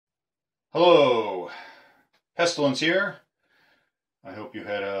Hello, Pestilence here. I hope you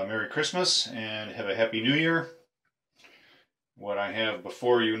had a Merry Christmas and have a Happy New Year. What I have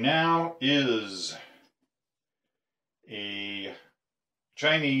before you now is a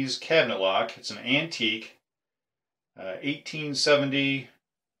Chinese cabinet lock. It's an antique 1870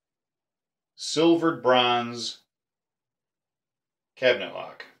 silvered bronze cabinet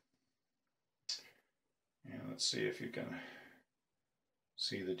lock. And let's see if you can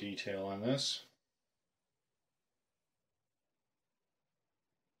see the detail on this.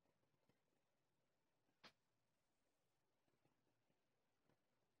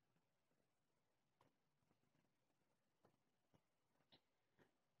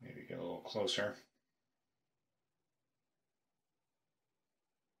 Maybe get a little closer.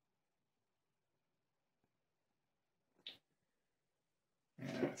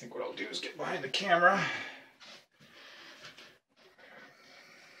 And I think what I'll do is get behind the camera.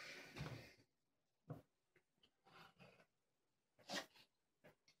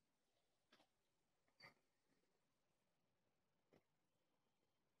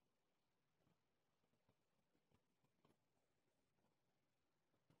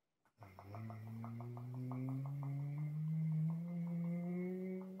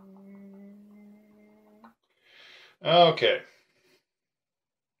 Okay.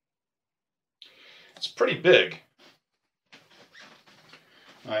 It's pretty big.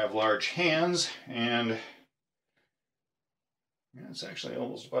 I have large hands, and it's actually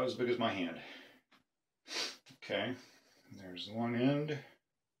almost about as big as my hand. Okay, there's one end.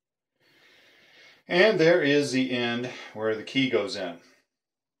 And there is the end where the key goes in.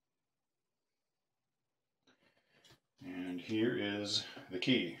 And here is the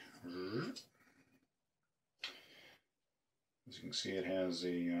key. As you can see, it has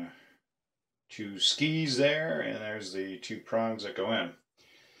the two skis there, and there's the two prongs that go in.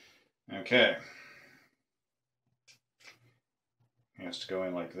 Okay. It has to go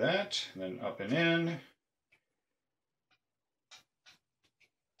in like that, and then up and in. And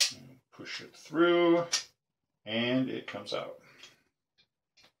push it through, and it comes out.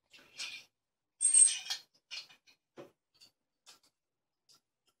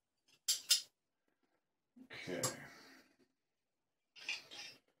 Okay.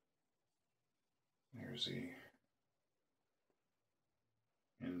 There's the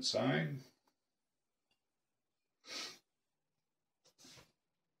inside.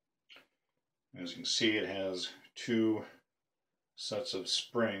 As you can see, it has two sets of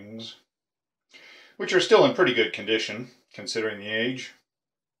springs, which are still in pretty good condition considering the age.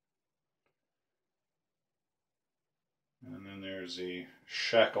 And then there's the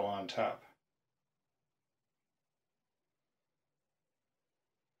shackle on top.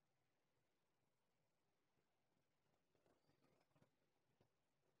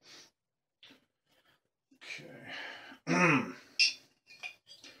 Okay.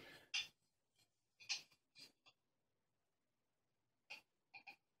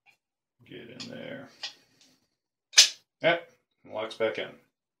 Get in there. Yep, locks back in.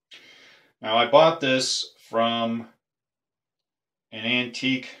 Now I bought this from an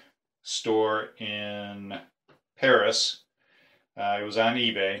antique store in Paris. It was on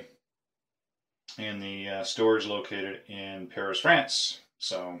eBay, and the store is located in Paris, France.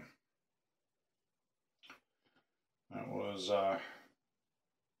 So that was an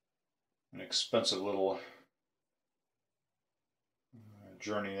expensive little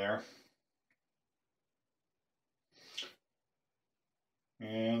journey there.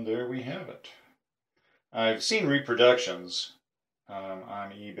 And there we have it. I've seen reproductions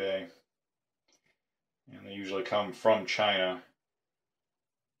on eBay, and they usually come from China.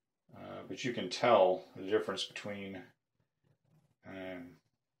 But you can tell the difference between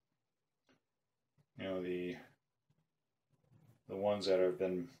the ones that have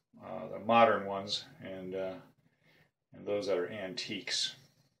been the modern ones and those that are antiques.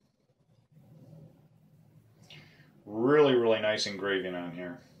 Really, really nice engraving on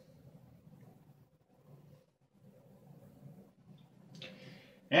here.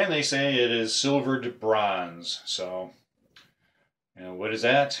 And they say it is silvered bronze. So, what is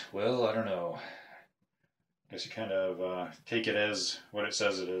that? Well, I don't know. I guess you kind of take it as what it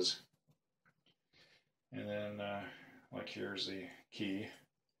says it is. And then, like, here's the key,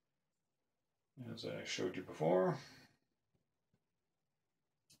 as I showed you before.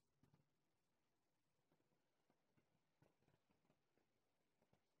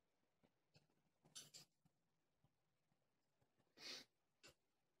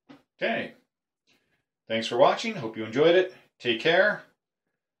 Okay. Thanks for watching. Hope you enjoyed it. Take care.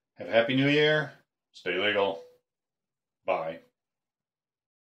 Have a Happy New Year. Stay legal. Bye.